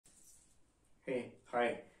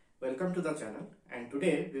Hi, welcome to the channel, and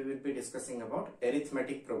today we will be discussing about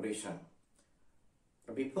arithmetic progression.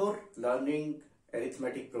 Before learning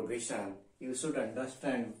arithmetic progression, you should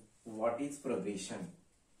understand what is progression.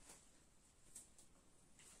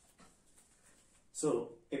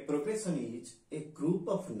 So, a progression is a group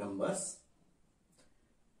of numbers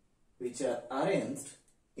which are arranged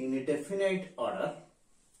in a definite order.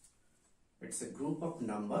 It's a group of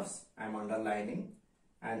numbers, I am underlining,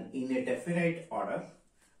 and in a definite order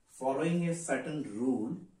following a certain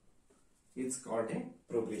rule is called a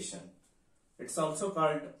progression. It's also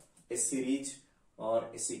called a series or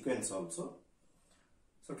a sequence also.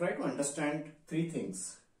 So try to understand three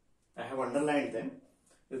things. I have underlined them.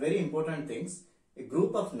 The very important things: a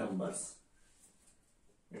group of numbers.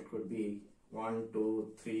 It could be 1,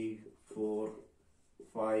 2, 3, 4,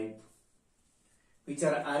 5, which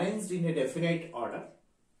are arranged in a definite order.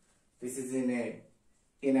 This is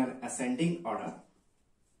in an ascending order.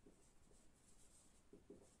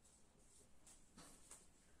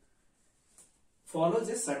 Follows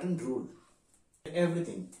a certain rule.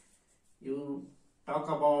 Everything. You talk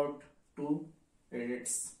about 2,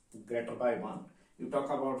 it's greater by 1. You talk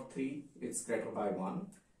about 3, it's greater by 1.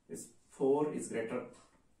 4 is greater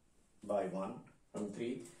by 1 from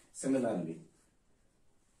 3. Similarly.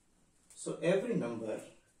 So every number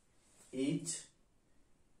is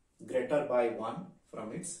greater by 1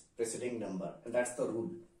 from its preceding number, and that's the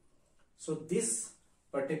rule. So this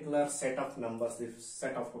particular set of numbers, this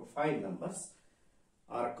set of 5 numbers,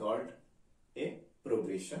 are called a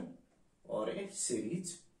progression or a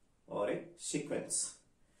series or a sequence.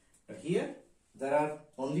 But here there are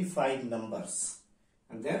only 5 numbers,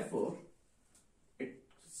 and therefore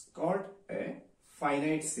it's called a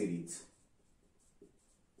finite series.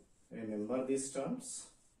 Remember these terms: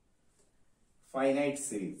 finite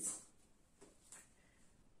series.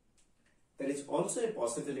 There is also a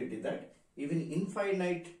possibility that even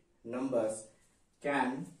infinite numbers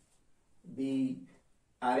can be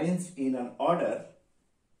arranged in an order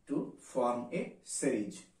to form a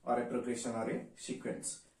series or a progression or a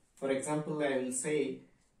sequence. For example, I will say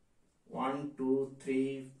 1, 2,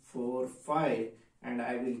 3, 4, 5, and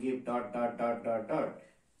I will give dot, dot, dot, dot, dot.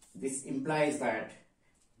 This implies that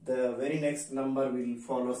the very next number will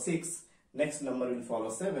follow 6, next number will follow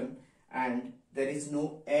 7, and there is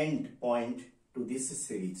no end point to this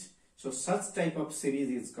series. So such type of series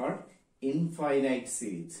is called infinite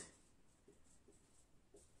series.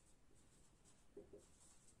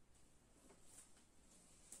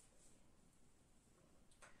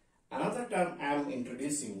 Another term I am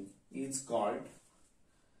introducing is called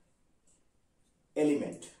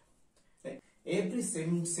element. Every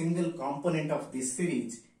single component of this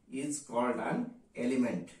series is called an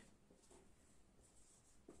element.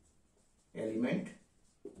 Element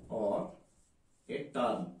or a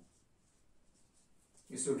term.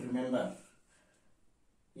 You should remember,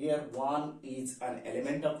 here 1 is an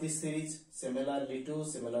element of this series, similarly 2,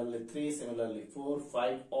 similarly 3, similarly 4,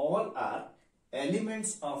 5, all are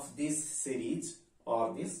elements of this series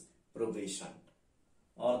or this progression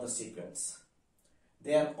or the sequence.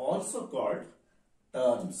 They are also called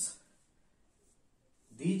terms.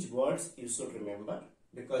 These words you should remember,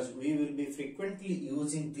 because we will be frequently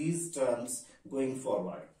using these terms going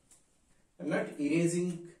forward. I am not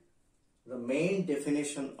erasing the main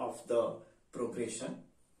definition of the progression,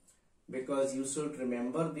 because you should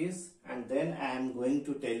remember this, and then I am going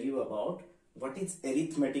to tell you about what is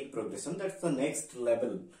arithmetic progression. That's the next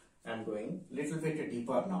level. I am going little bit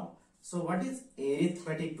deeper now. So what is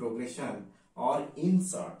arithmetic progression, or in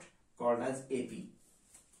short called as AP?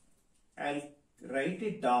 I'll write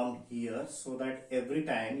it down here so that every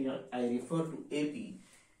time I refer to AP,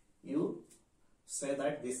 you say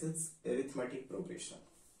that this is arithmetic progression.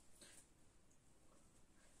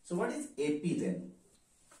 So what is AP then?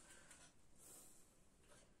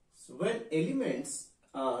 So when elements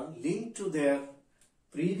are linked to their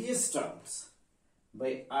previous terms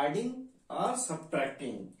by adding or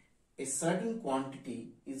subtracting a certain quantity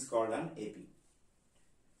is called an AP.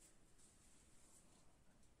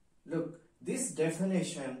 Look, this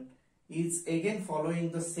definition is again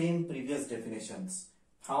following the same previous definitions.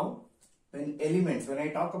 How? When I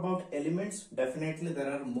talk about elements, definitely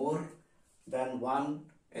there are more than one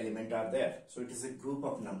element are there. So it is a group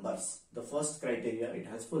of numbers. The first criteria it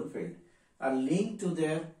has fulfilled. Are linked to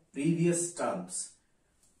their previous terms,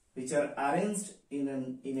 which are arranged in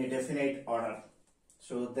a definite order.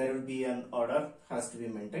 So there will be an order has to be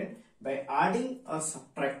maintained by adding or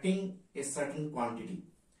subtracting a certain quantity.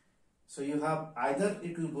 So you have either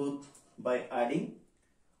it will go by adding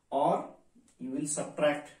or you will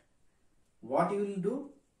subtract. What you will do?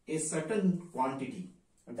 a certain quantity,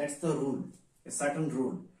 and that's the rule, a certain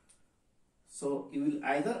rule. So you will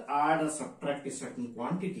either add or subtract a certain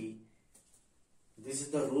quantity. This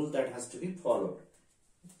is the rule that has to be followed.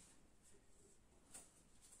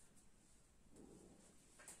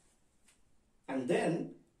 And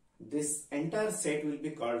then this entire set will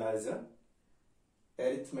be called as a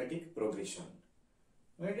arithmetic progression.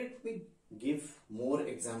 Why did we give more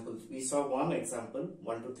examples? We saw one example,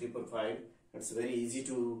 1, 2, 3, 4, 5. It's very easy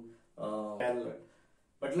to tell.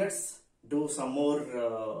 But let's do some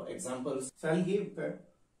more examples. So I'll give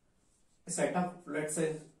a set of, let's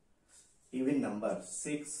say, even numbers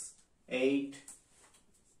 6, 8,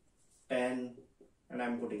 10, and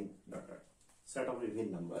I'm putting dot dot. Set of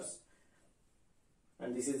even numbers.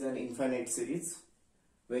 And this is an infinite series.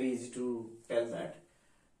 Very easy to tell that.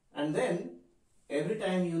 And then every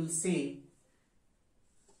time you will see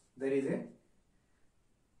there is a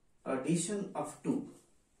addition of 2.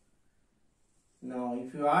 Now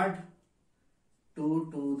if you add 2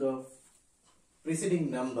 to the preceding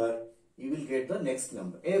number, you will get the next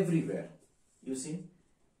number everywhere. You see,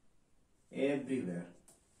 everywhere.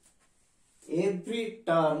 Every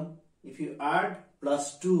term, if you add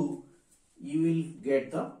plus 2, you will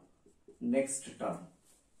get the next term.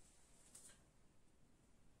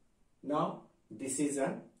 Now this is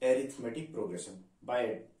an arithmetic progression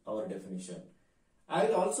by our definition. I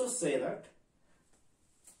will also say that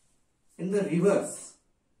in the reverse,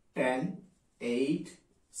 10, 8,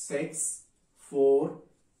 6, 4,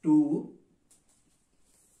 2.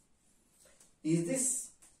 Is this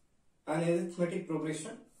an arithmetic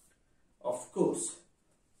progression? Of course.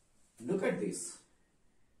 Look at this.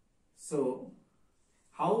 So,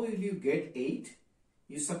 how will you get 8?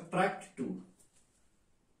 You subtract 2.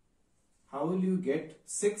 How will you get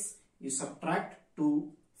 6? You subtract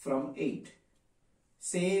 2 from 8.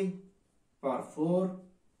 Same for 4.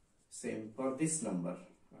 Same for this number,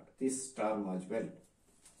 this term as well.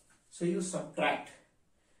 So you subtract.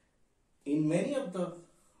 In many of the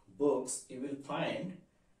books, you will find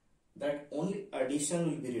that only addition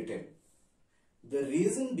will be written. The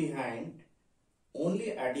reason behind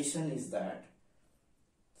only addition is that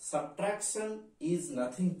subtraction is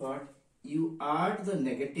nothing but you add the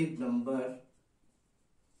negative number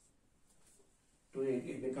to it,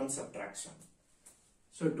 it becomes subtraction.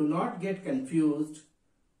 So do not get confused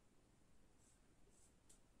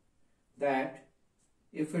that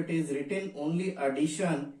if it is written only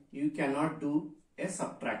addition, you cannot do a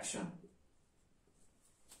subtraction.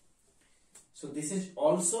 So this is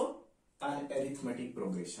also an arithmetic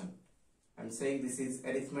progression. I am saying this is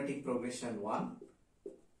arithmetic progression 1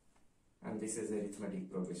 and this is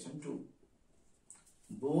arithmetic progression 2.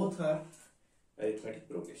 Both are arithmetic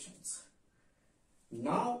progressions.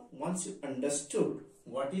 Now once you understood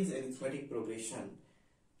what is arithmetic progression,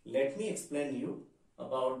 let me explain you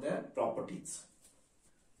about their properties.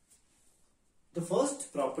 The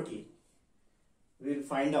first property we will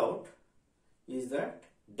find out is that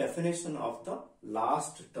definition of the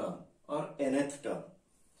last term or nth term.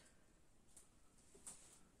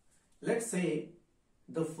 Let's say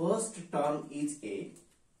the first term is a.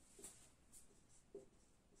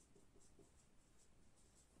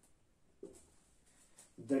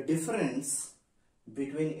 The difference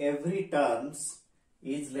between every terms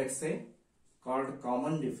is, let's say, called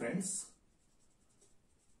common difference.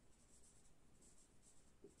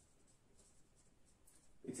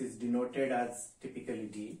 Which is denoted as typically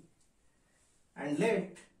D. And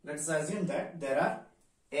let's assume that there are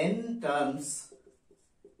n terms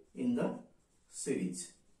in the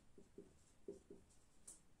series.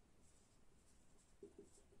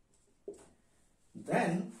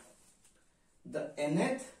 Then the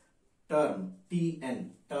nth term,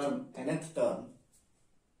 Tn, nth term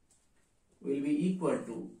will be equal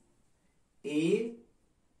to a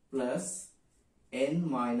plus n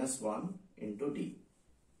minus 1 into D.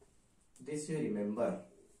 This you remember.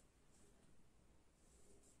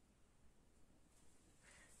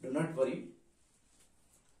 Do not worry.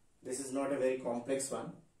 This is not a very complex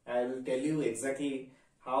one. I will tell you exactly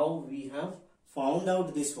how we have found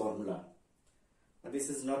out this formula. This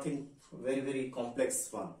is nothing very complex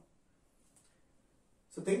one.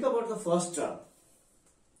 So think about the first term.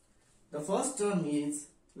 The first term is,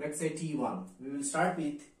 let's say, T1. We will start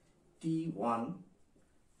with T1.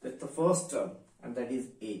 That's the first term and that is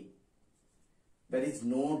A. There is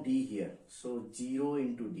no D here. So 0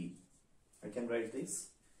 into D. I can write this.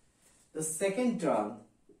 The second term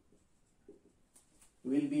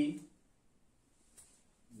will be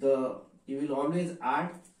you will always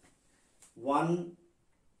add one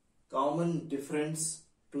common difference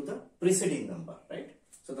to the preceding number, right?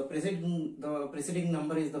 So the preceding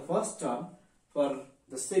number is the first term for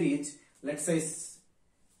the series. Let's say,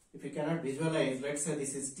 if you cannot visualize, let's say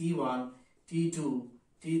this is T1, T2,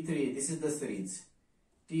 T3, this is the series,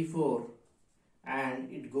 T4, and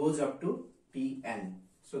it goes up to Tn.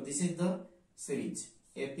 So this is the series.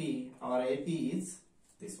 AP or AP is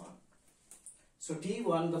this one. So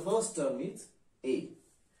T1, the first term is A.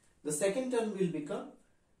 The second term will become,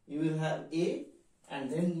 you will have A and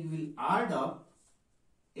then you will add up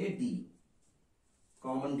a D,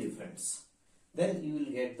 common difference. Then you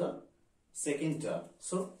will get the second term.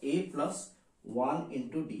 So A plus 1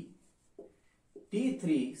 into D.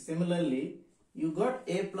 T3, similarly, you got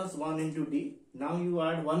A plus 1 into D. Now you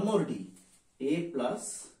add one more D. A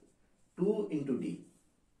plus 2 into D.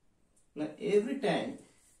 Now every time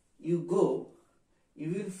you go,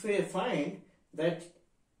 you will find that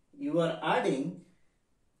you are adding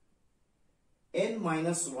n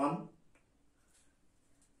minus 1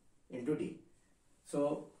 into D.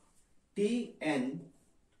 So Tn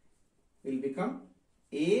will become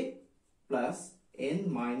A plus n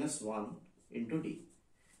minus 1 into D.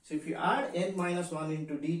 So if you add n minus 1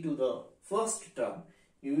 into D to the first term,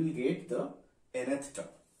 you will get the nth term.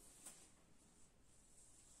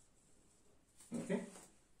 Okay,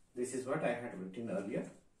 this is what I had written earlier.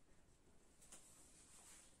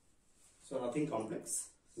 So nothing complex,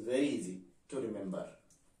 very easy to remember.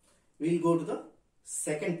 We will go to the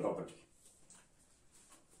second property.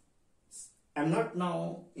 I am not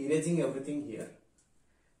now erasing everything here.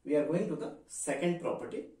 We are going to the second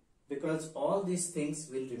property because all these things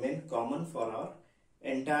will remain common for our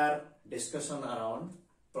entire discussion around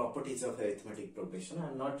properties of arithmetic progression. I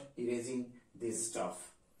am not erasing this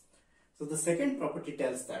stuff. So the second property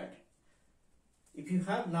tells that if you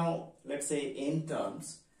have now, let's say, n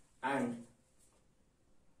terms and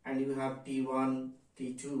you have T1,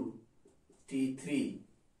 T2, T3,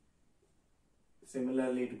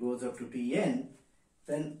 similarly it goes up to Tn,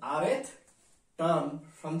 then rth term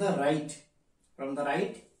from the right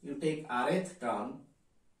you take rth term.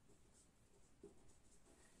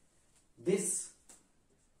 This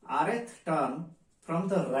rth term from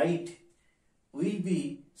the right will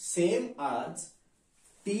be same as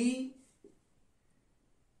T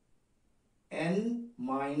n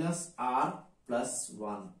minus r plus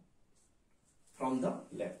 1 from the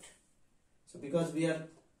left. So because we are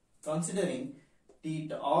considering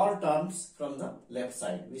all terms from the left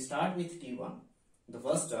side, we start with T1, the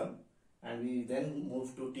first term, and we then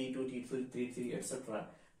move to T2, T3, T3, etc.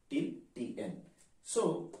 till Tn.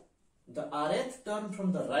 So the rth term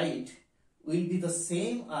from the right will be the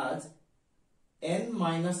same as n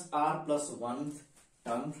minus r plus 1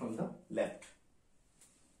 term from the left.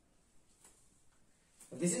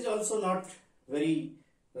 This is also not very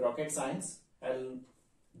rocket science. I'll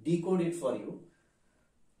decode it for you.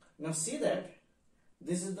 Now see that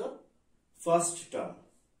this is the first term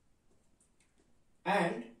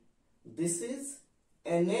and this is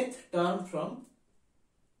nth term from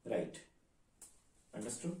right.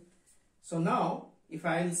 Understood? So now if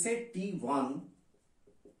I will say T1,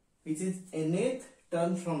 which is nth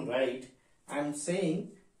term from right, I am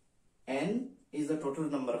saying n is the total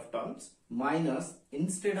number of terms minus,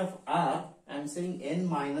 instead of r, I am saying n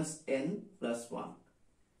minus n plus 1.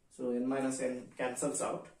 So n minus n cancels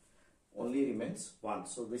out, only remains 1.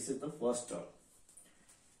 So this is the first term.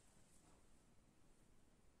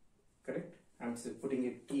 Correct? I am putting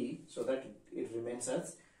it T so that it remains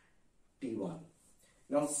as T1.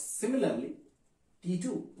 Now similarly,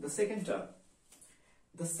 T2, the second term.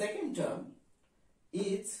 The second term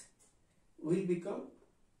will become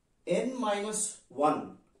n minus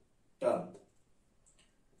 1 term.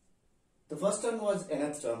 The first term was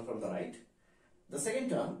nth term from the right. The second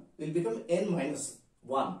term will become n minus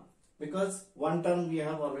 1 because one term we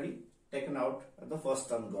have already taken out and the first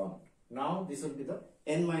term gone. Now this will be the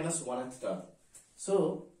n minus 1th term.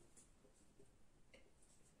 So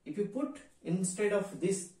if you put instead of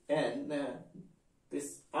this n,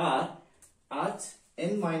 this r as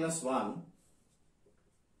n minus 1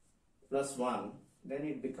 plus 1, then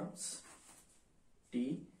it becomes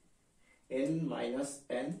T n minus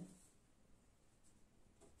n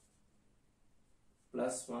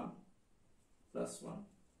plus 1 plus 1,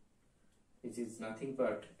 which is nothing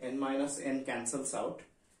but n minus n cancels out,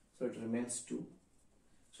 so it remains 2.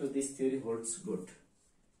 So this theory holds good.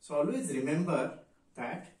 So always remember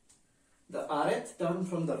that the rth term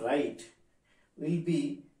from the right will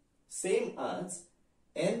be same as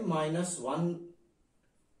n minus 1,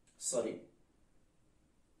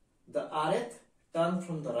 the rth term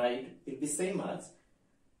from the right will be same as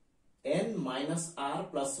n minus r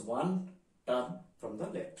plus 1 term from the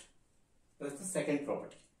left. That's the second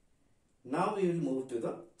property. Now we will move to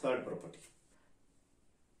the third property.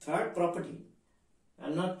 Third property, I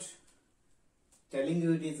am not telling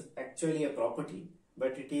you it is actually a property,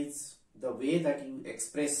 but it is the way that you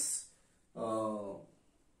express an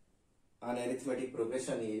arithmetic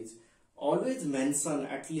progression is always mention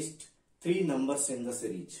at least 3 numbers in the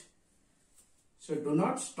series. So do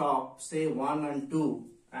not stop, say 1 and 2,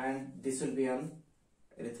 and this will be an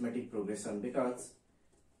arithmetic progression, because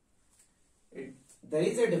there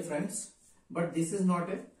is a difference, but this is not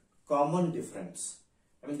a common difference.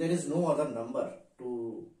 I mean, there is no other number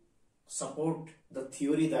to support the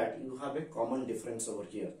theory that you have a common difference over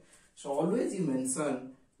here. So always you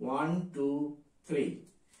mention 1, 2, 3.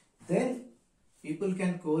 Then people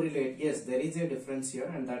can correlate, yes, there is a difference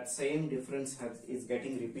here, and that same difference is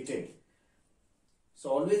getting repeated. So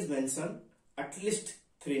always mention at least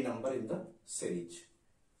 3 number in the series.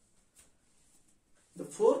 The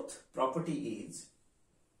fourth property is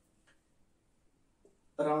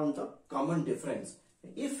around the common difference.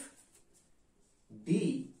 If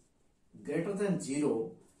D greater than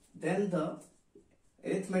 0, then the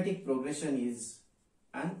arithmetic progression is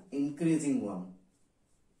an increasing one.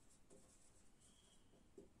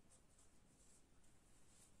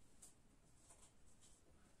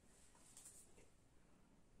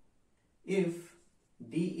 If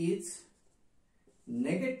D is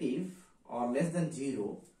negative or less than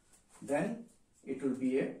 0, then it will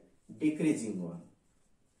be a decreasing one.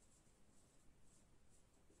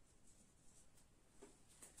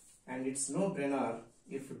 And it's no-brainer,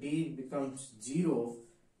 if D becomes 0,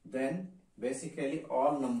 then basically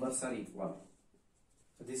all numbers are equal.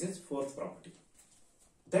 So this is fourth property.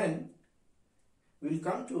 Then we will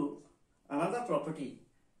come to another property,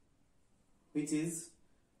 which is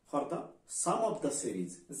for the sum of the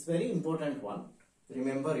series. It's a very important one.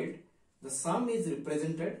 Remember it. The sum is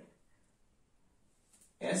represented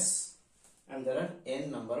S, and there are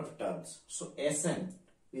n number of terms. So Sn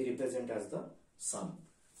we represent as the sum.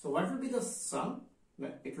 So what will be the sum?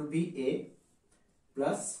 It will be A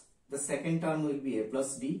plus, the second term will be A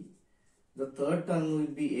plus D, the third term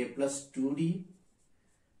will be A plus 2D,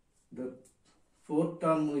 the fourth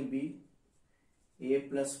term will be A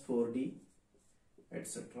plus 4D,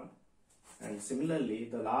 etc. And similarly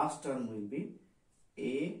the last term will be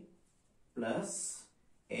A plus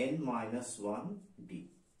n minus 1D.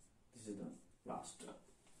 This is the last term.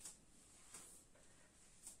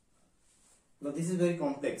 Now this is very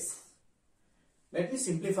complex. Let me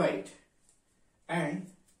simplify it and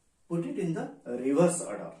put it in the reverse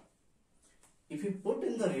order. If you put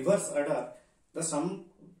in the reverse order, the sum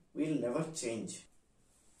will never change.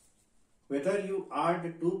 Whether you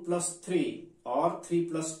add 2 plus 3 or 3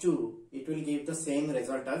 plus 2, it will give the same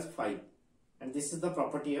result as 5. And this is the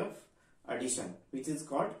property of addition, which is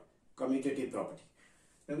called commutative property.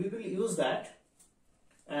 Now we will use that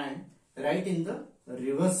and write in the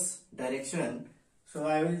reverse direction. So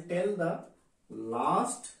I will tell the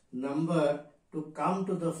last number to come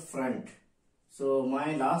to the front. So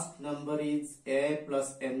my last number is A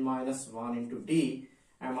plus n minus 1 into D.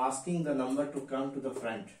 I am asking the number to come to the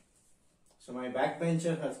front. So my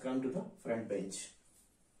backbencher has come to the front bench.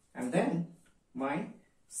 And then my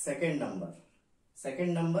second number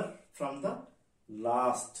from the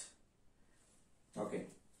last. Okay.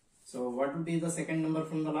 So what will be the second number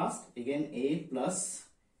from the last? Again A plus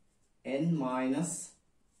n minus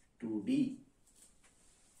 2D.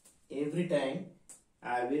 Every time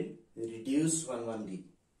I will reduce 1D.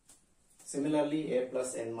 Similarly A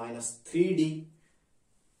plus n minus 3D.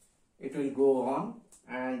 It will go on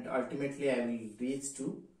and ultimately I will reach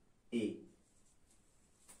to A.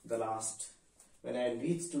 The last. When I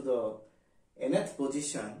reach to the nth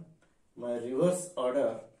position, my reverse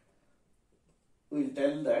order will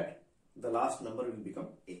tell that the last number will become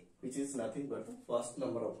A, which is nothing but the first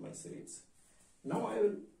number of my series. Now I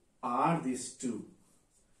will add these two.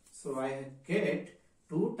 So I get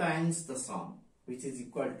 2 times the sum, which is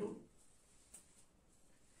equal to.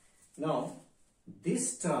 Now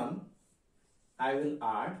this term I will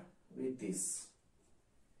add with this.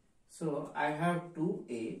 So I have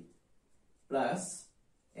 2A plus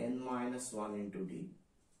n minus 1 into D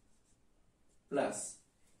plus,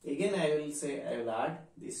 again I will say I will add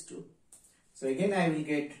these two. So again I will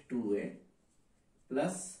get 2A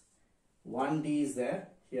plus 1D is there,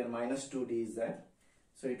 here minus 2D is there.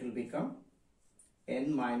 So it will become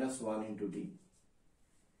n minus 1 into D.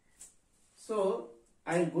 So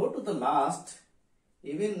I will go to the last.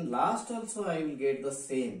 Even last also I will get the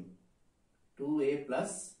same, 2A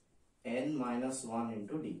plus n minus 1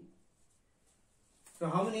 into D. So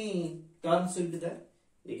how many terms will be there?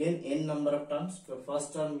 Again n number of terms. The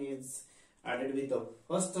first term is added with the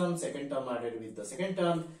first term, second term added with the second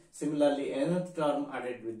term, similarly nth term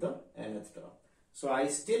added with the nth term. So I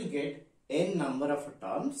still get n number of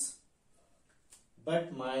terms,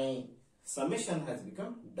 but my summation has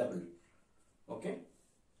become double. Okay,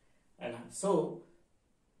 and so,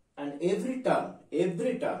 and every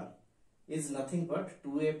term is nothing but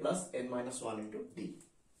 2a plus n minus 1 into d.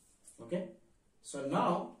 Okay, so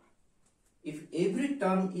now if every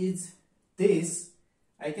term is this,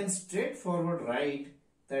 I can straightforward write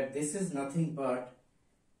that this is nothing but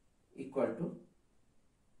equal to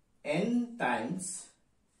n times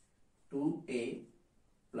 2a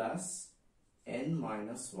plus n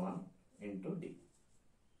minus 1 into d.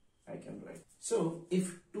 I can write. So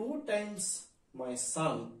if 2 times my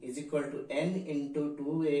sum is equal to n into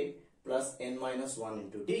 2a plus n minus 1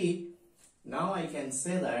 into d, now I can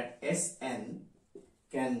say that Sn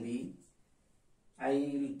can be, I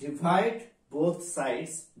will divide both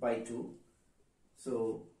sides by 2.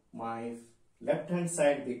 So my left hand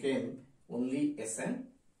side became only Sn,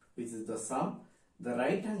 which is the sum. The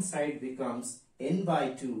right hand side becomes n by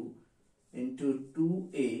 2 into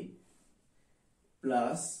 2a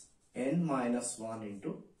plus n minus 1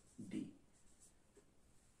 into d.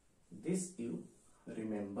 This you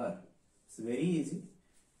remember. It's very easy.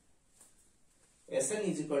 Sn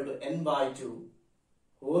is equal to n by 2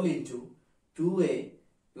 whole into 2a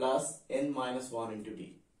plus n minus 1 into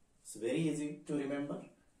d. It's very easy to remember.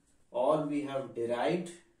 All we have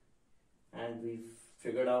derived, and we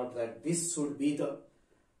figured out that this should be the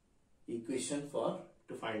equation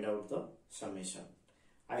to find out the summation.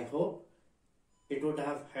 I hope it would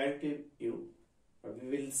have helped you.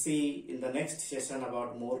 We will see in the next session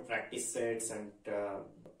about more practice sets and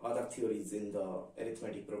other theories in the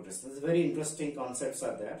arithmetic progression. Very interesting concepts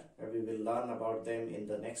are there, and we will learn about them in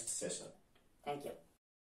the next session. Thank you.